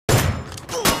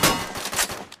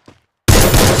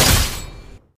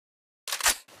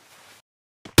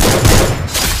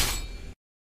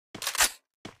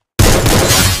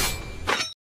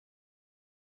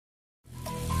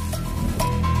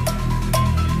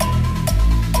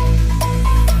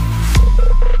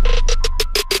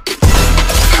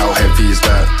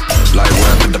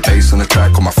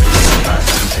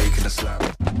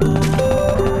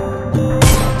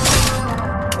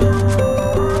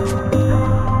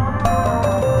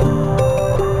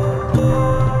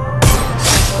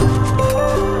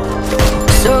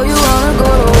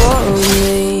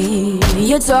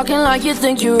talking like you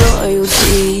think you're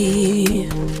royalty.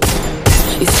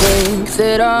 You think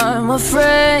that I'm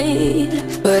afraid,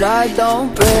 but I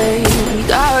don't break.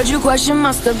 I heard you question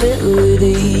my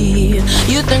stability.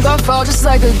 You think I'll fall just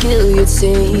like a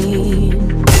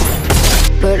guillotine,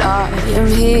 but I am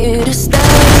here to stay,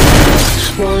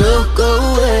 won't look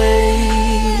away.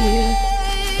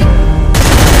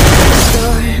 The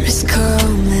storm is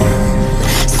coming,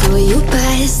 so you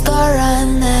better start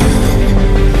running.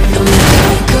 No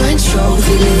matter control,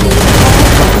 feeling it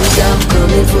all. I'm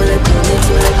coming for the, coming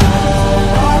for the.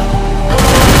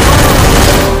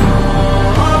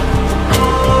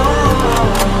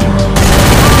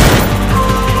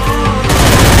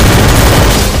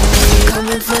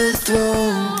 Coming for the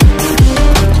throne.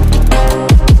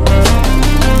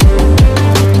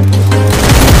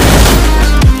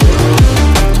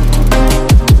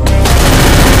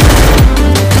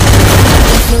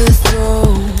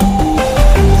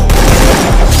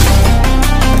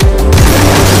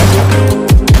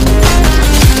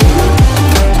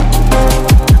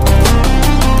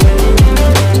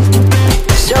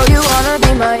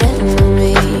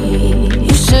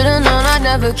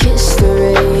 Kiss the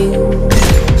rain.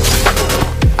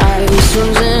 Ice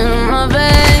runs in my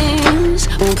veins.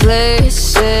 Won't play it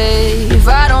safe. I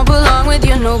don't belong with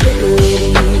your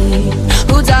nobility.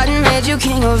 Who died and made you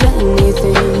king of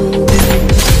anything?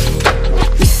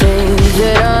 You think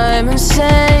that I'm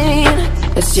insane?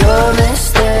 It's your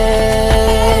mistake.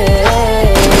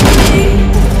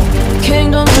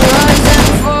 Kingdoms rise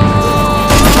and fall.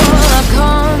 I've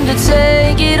come to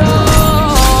take it all.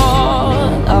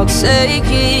 I'll take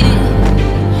it,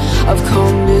 I've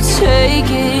come to take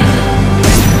it.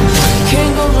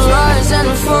 Kingdoms rise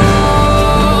and fall.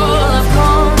 I've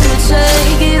come to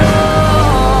take it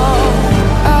all.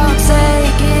 I'll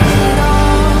take it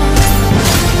all.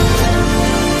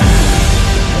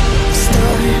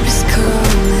 Storm is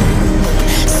coming,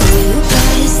 so you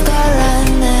better start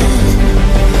running.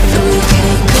 No, you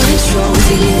can't control,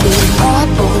 feel it in our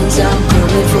bones. I'm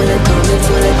coming for the, coming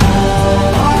for the.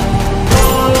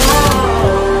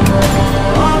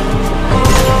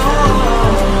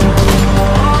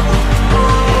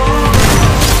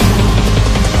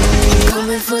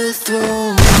 For the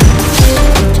throne.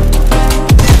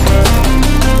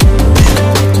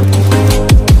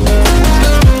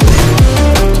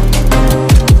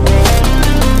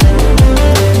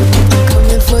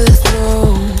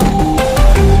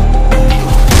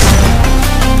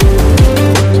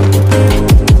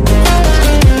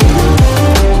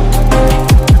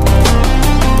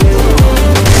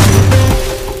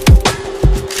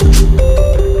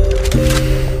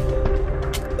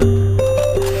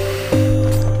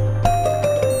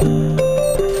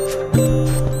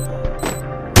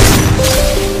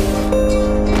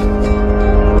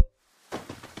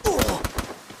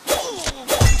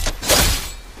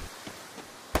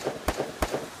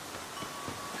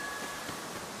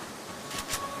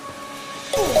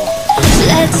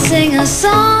 Let's sing a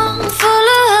song full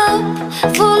of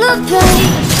hope, full of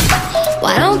pain.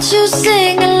 Why don't you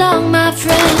sing along, my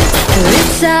friend? For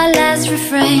it's our last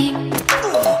refrain.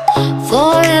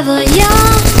 Forever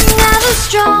young, ever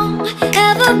strong,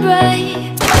 ever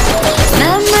brave.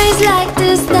 Memories like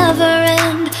this never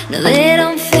end. No, they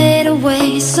don't fade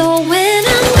away. So when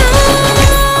I'm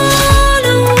gone,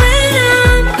 oh, when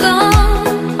I'm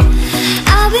gone,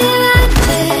 I'll be right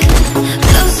there,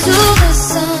 close to the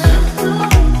sun.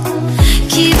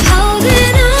 Keep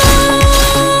holding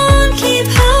on, keep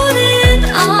holding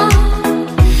on.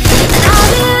 And I'll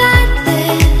be right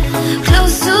there,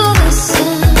 close to the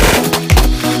sun,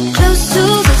 close to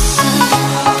the sun.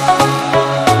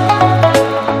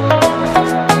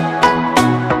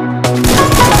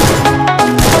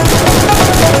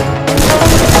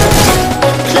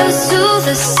 Close to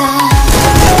the sun.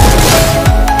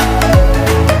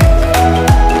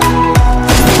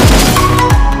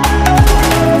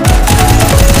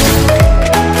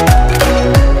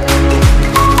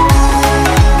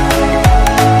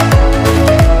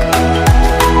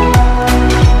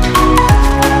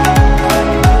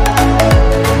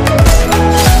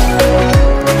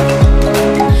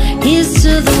 Here's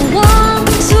to the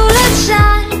ones who let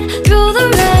shine through the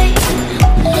rain,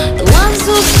 the ones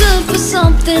who stood for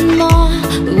something more.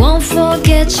 We won't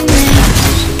forget your name.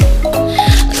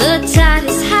 The tide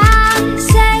is high,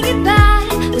 say goodbye,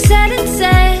 we're setting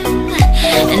sail.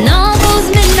 And all those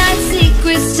midnight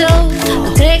secrets told,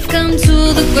 we'll take them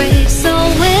to the grave. So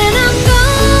when I'm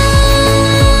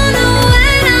gone, oh,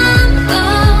 when I'm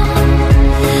gone,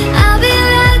 I'll be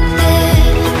right there,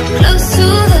 close to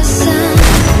the sun.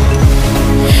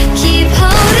 Keep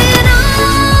holding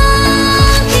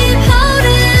on, keep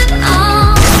holding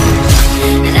on.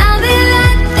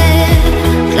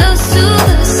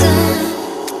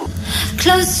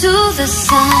 close to the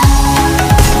sun.